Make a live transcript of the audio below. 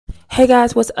Hey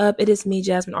guys, what's up? It is me,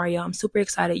 Jasmine Ariel. I'm super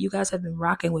excited. You guys have been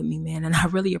rocking with me, man, and I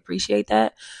really appreciate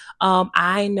that.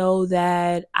 I know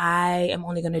that I am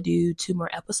only going to do 2 more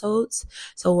episodes.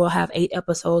 So we'll have 8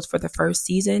 episodes for the first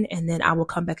season, and then I will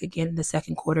come back again in the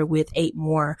second quarter with 8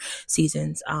 more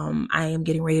seasons. I am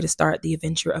getting ready to start the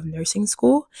adventure of nursing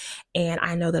school, and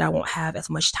I know that I won't have as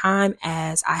much time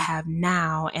as I have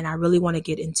now, and I really want to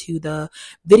get into the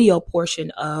video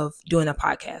portion of doing a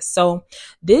podcast. So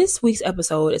this week's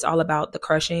episode is all about the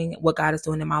crushing, what God is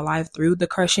doing in my life through the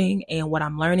crushing and what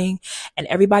I'm learning. And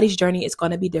everybody's journey is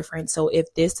going to be different. So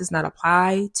if this does not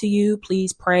apply to you,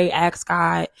 please pray, ask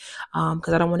God,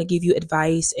 because I don't want to give you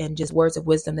advice and just words of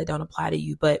wisdom that don't apply to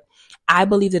you. But I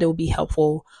believe that it will be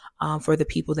helpful for the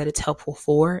people that it's helpful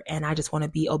for. And I just want to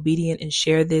be obedient and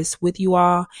share this with you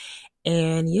all.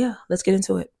 And yeah, let's get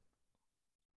into it.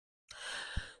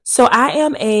 So I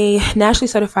am a nationally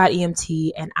certified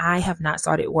EMT and I have not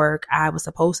started work. I was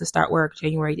supposed to start work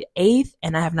January the 8th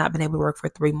and I have not been able to work for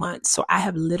 3 months. So I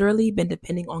have literally been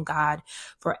depending on God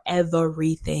for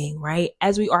everything, right?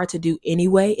 As we are to do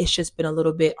anyway, it's just been a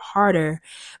little bit harder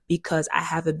because I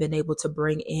haven't been able to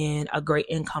bring in a great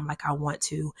income like I want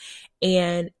to.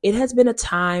 And it has been a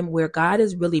time where God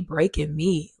is really breaking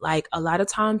me. Like a lot of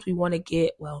times we want to I'm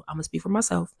going to speak for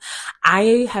myself.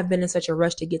 I have been in such a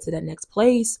rush to get to that next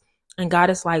place. And God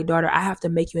is like, daughter, I have to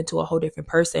make you into a whole different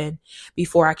person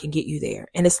before I can get you there.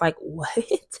 And it's like, what?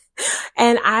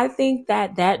 And I think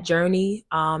that journey,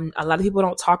 a lot of people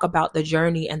don't talk about the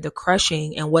journey and the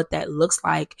crushing and what that looks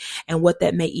like and what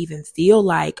that may even feel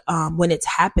like when it's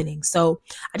happening. So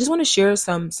I just want to share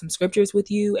some scriptures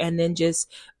with you and then just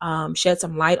shed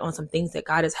some light on some things that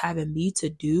God is having me to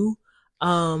do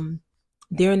during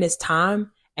this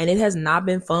time. And it has not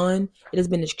been fun. It has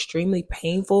been extremely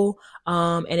painful.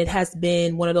 And it has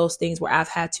been one of those things where I've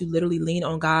had to literally lean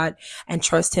on God and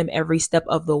trust him every step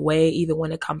of the way, even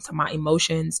when it comes to my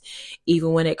emotions,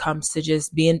 even when it comes to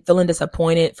just feeling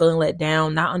disappointed, feeling let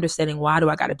down, not understanding why do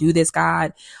I got to do this,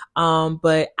 God.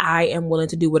 But I am willing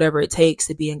to do whatever it takes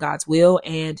to be in God's will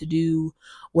and to do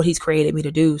what he's created me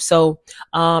to do. So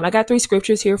I got 3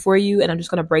 scriptures here for you, and I'm just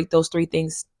going to break those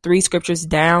 3 scriptures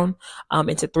down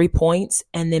into 3 points,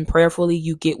 and then prayerfully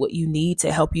you get what you need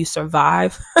to help you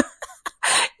survive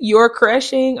your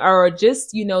crushing, or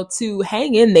just, to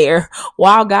hang in there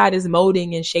while God is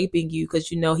molding and shaping you, because,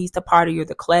 he's the potter, you're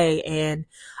the clay. And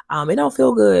it don't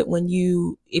feel good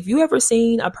if you ever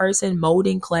seen a person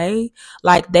molding clay,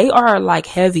 like they are like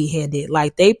heavy handed,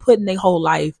 like they putting their whole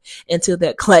life into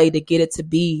that clay to get it to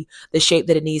be the shape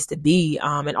that it needs to be.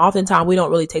 And oftentimes we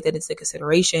don't really take that into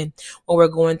consideration when we're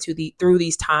going through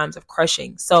these times of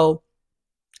crushing. So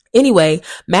anyway,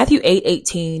 Matthew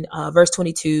 8:18, verse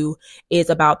 22 is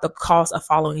about the cost of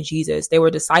following Jesus. They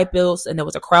were disciples and there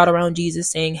was a crowd around Jesus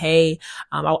saying, hey,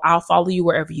 I'll follow you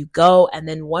wherever you go. And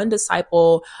then one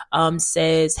disciple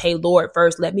says, hey, Lord,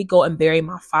 first let me go and bury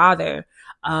my father.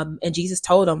 And Jesus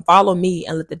told them, follow me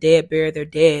and let the dead bury their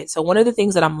dead. So one of the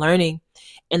things that I'm learning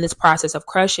in this process of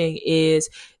crushing is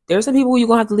there's some people you're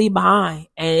going to have to leave behind,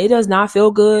 and it does not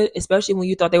feel good, especially when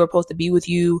you thought they were supposed to be with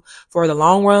you for the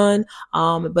long run.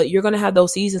 But you're going to have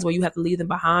those seasons where you have to leave them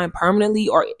behind permanently,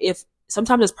 or if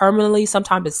sometimes it's permanently,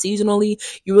 sometimes it's seasonally.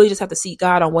 You really just have to seek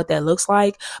God on what that looks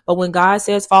like. But when God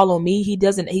says, follow me,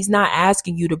 he's not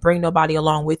asking you to bring nobody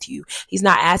along with you. He's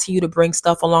not asking you to bring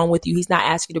stuff along with you. He's not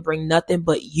asking you to bring nothing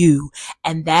but you.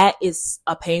 And that is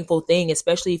a painful thing,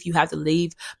 especially if you have to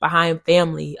leave behind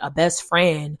family, a best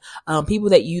friend, people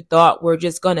that you thought were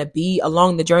just going to be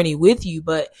along the journey with you.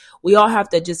 But we all have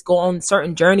to just go on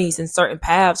certain journeys and certain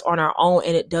paths on our own,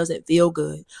 and it doesn't feel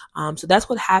good. So that's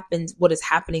what is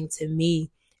happening to me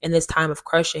in this time of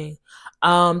crushing.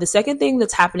 The second thing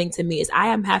that's happening to me is I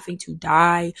am having to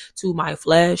die to my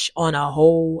flesh on a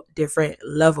whole different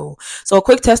level. So a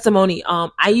quick testimony.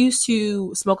 I used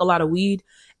to smoke a lot of weed,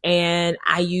 and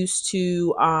I used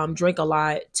to drink a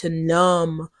lot to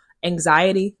numb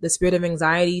anxiety, the spirit of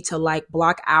anxiety, to like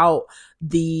block out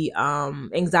the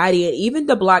anxiety, and even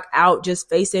to block out just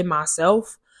facing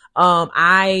myself.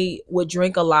 I would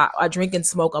drink a lot. I drink and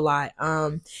smoke a lot.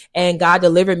 And God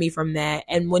delivered me from that.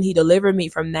 And when he delivered me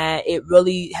from that, it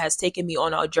really has taken me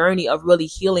on a journey of really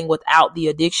healing without the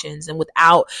addictions and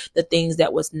without the things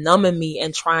that was numbing me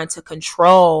and trying to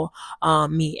control,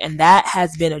 me. And that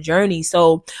has been a journey.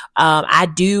 So,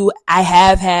 I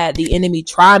have had the enemy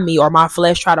try me, or my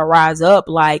flesh try to rise up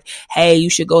like, hey, you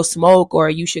should go smoke, or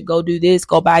you should go do this,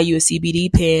 go buy you a CBD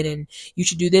pen, and you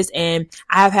should do this. And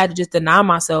I have had to just deny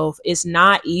myself myself. It's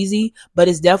not easy, but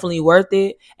it's definitely worth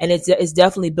it. And it's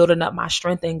definitely building up my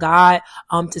strength in God,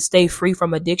 to stay free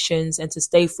from addictions and to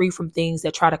stay free from things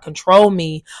that try to control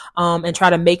me, and try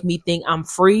to make me think I'm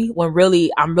free when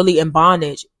really I'm really in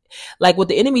bondage. Like what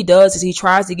the enemy does is he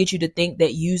tries to get you to think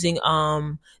that using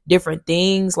different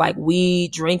things like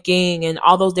weed, drinking, and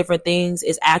all those different things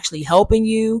is actually helping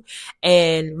you.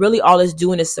 And really all it's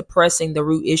doing is suppressing the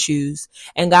root issues.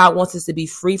 And God wants us to be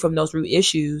free from those root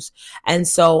issues. And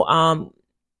so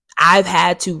I've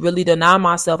had to really deny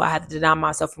myself. I had to deny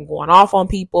myself from going off on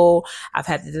people. I've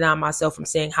had to deny myself from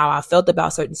saying how I felt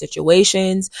about certain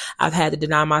situations. I've had to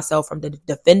deny myself from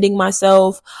defending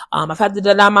myself. I've had to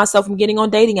deny myself from getting on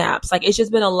dating apps. Like, it's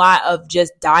just been a lot of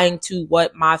just dying to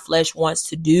what my flesh wants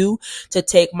to do, to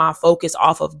take my focus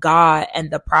off of God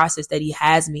and the process that he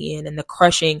has me in and the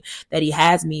crushing that he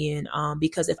has me in.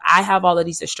 Because if I have all of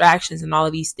these distractions and all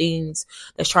of these things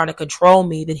that's trying to control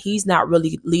me, then he's not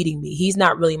really leading me. He's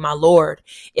not really my Lord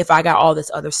if I got all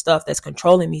this other stuff that's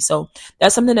controlling me. So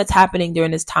that's something that's happening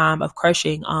during this time of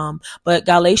crushing. But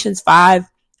Galatians 5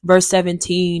 verse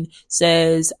 17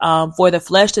 says, for the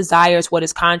flesh desires what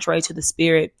is contrary to the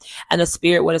spirit, and the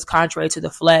spirit what is contrary to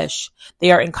the flesh.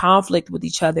 They are in conflict with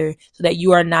each other, so that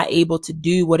you are not able to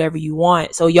do whatever you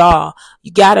want. So y'all,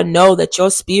 you gotta know that your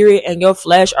spirit and your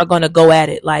flesh are gonna go at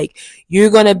it. Like,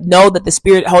 you're gonna know that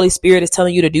the Holy Spirit is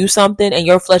telling you to do something, and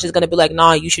your flesh is gonna be like,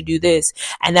 nah, you should do this.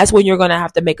 And that's when you're gonna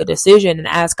have to make a decision and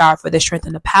ask God for the strength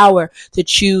and the power to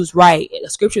choose right.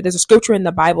 There's a scripture in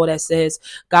the Bible that says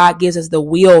God gives us the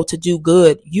will to do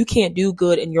good. You can't do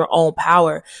good in your own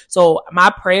power. So my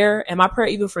prayer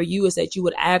even for you is that you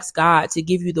would ask God to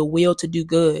give you the will to do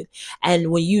good.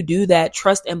 And when you do that,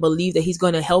 trust and believe that he's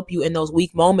going to help you in those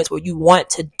weak moments where you want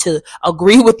to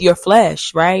agree with your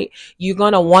flesh, right? You're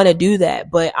going to want to do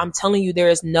that. But I'm telling you, there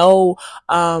is no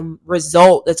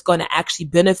result that's going to actually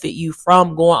benefit you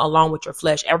from going along with your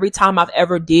flesh. Every time I've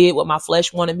ever did what my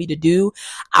flesh wanted me to do,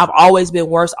 I've always been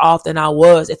worse off than I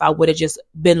was if I would have just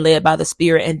been led by the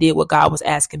Spirit and did what God was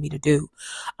asking me to do.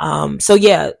 So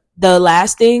yeah, the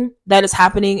last thing that is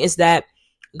happening is that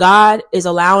God is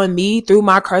allowing me, through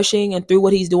my crushing and through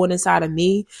what he's doing inside of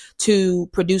me, to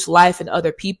produce life in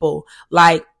other people.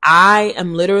 Like, I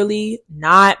am literally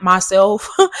not myself.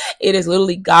 It is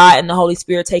literally God and the Holy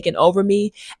Spirit taking over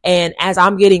me. And as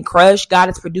I'm getting crushed, God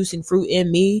is producing fruit in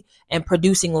me and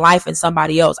producing life in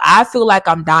somebody else. I feel like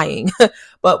I'm dying,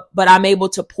 but I'm able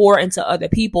to pour into other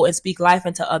people and speak life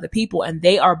into other people. And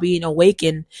they are being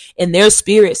awakened in their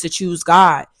spirits to choose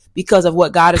God, because of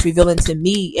what God is revealing to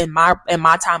me in my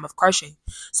time of crushing.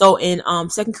 So in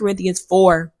 2 Corinthians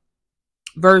 4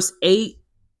 verse 8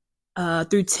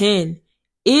 through 10,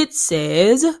 it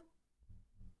says,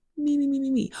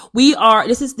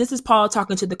 this is Paul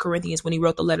talking to the Corinthians when he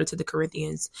wrote the letter to the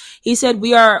Corinthians. He said,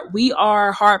 we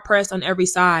are hard pressed on every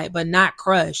side, but not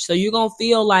crushed. So you're going to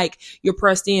feel like you're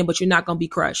pressed in, but you're not going to be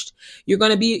crushed. You're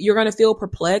going to feel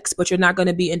perplexed, but you're not going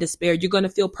to be in despair. You're going to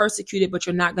feel persecuted, but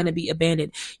you're not going to be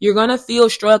abandoned. You're going to feel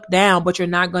struck down, but you're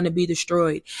not going to be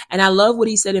destroyed. And I love what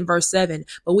he said in verse 7,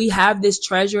 but we have this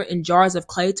treasure in jars of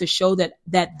clay to show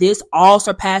that this all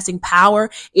surpassing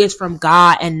power is from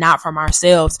God and not from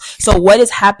ourselves. So what is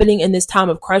happening in this time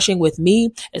of crushing with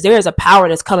me is there is a power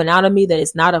that's coming out of me that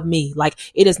is not of me. Like,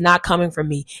 it is not coming from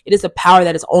me. It is a power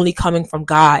that is only coming from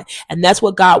God. And that's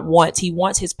what God wants. He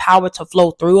wants his power to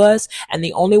flow through us. And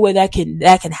the only way that can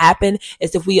happen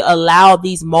is if we allow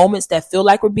these moments that feel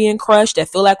like we're being crushed, that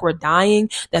feel like we're dying,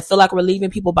 that feel like we're leaving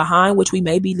people behind, which we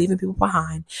may be leaving people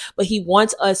behind. But he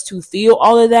wants us to feel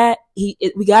all of that.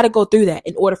 We got to go through that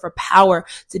in order for power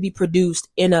to be produced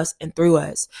in us and through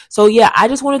us. So yeah, I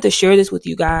just wanted to share this with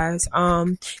you guys.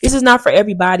 This is not for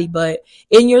everybody, but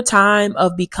in your time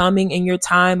of becoming, in your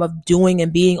time of doing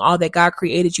and being all that God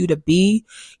created you to be,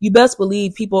 you best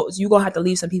believe you're going to have to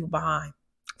leave some people behind.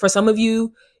 For some of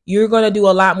you, you're going to do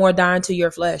a lot more dying to your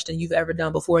flesh than you've ever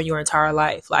done before in your entire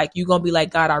life. Like, you're going to be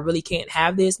like, God, I really can't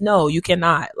have this. No, you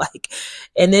cannot. Like,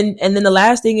 and then the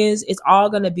last thing is, it's all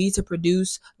going to be to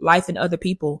produce life in other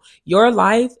people. Your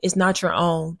life is not your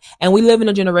own. And we live in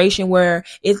a generation where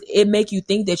it make you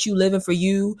think that you living for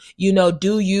you,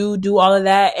 do all of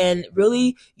that. And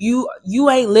really, you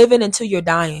ain't living until you're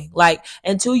dying. Like,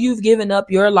 until you've given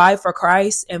up your life for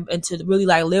Christ and to really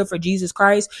like live for Jesus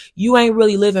Christ, you ain't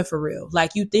really living for real.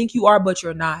 Like, you think you are, but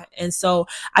you're not. And so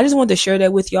I just wanted to share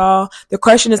that with y'all. The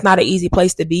crushing is not an easy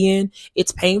place to be in.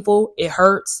 It's painful. It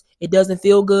hurts. It doesn't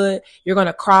feel good. You're going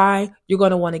to cry. You're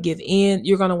going to want to give in.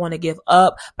 You're going to want to give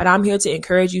up. But I'm here to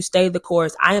encourage you, stay the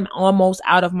course. I am almost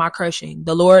out of my crushing.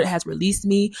 The Lord has released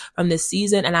me from this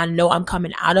season, and I know I'm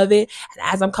coming out of it.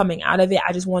 And as I'm coming out of it,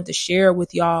 I just want to share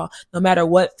with y'all, no matter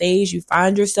what phase you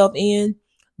find yourself in,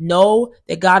 know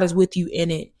that God is with you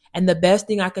in it. And the best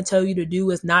thing I can tell you to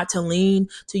do is not to lean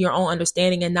to your own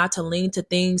understanding and not to lean to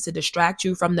things to distract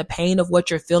you from the pain of what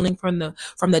you're feeling, from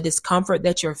the discomfort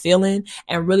that you're feeling,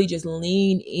 and really just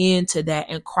lean into that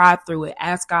and cry through it.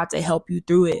 Ask God to help you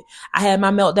through it. I had my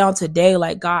meltdown today.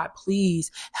 Like, God,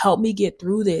 please help me get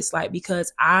through this. Like,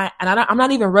 because I'm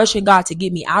not even rushing God to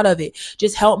get me out of it.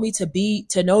 Just help me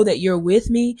to know that you're with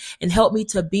me, and help me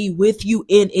to be with you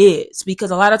in it. Because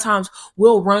a lot of times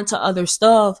we'll run to other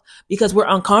stuff because we're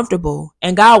uncomfortable.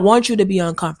 And God wants you to be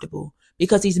uncomfortable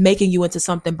because he's making you into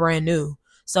something brand new.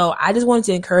 So I just wanted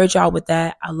to encourage y'all with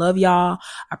that. I love y'all.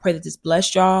 I pray that this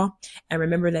blessed y'all. And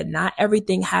remember that not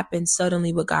everything happens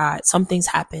suddenly with God. Some things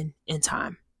happen in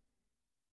time.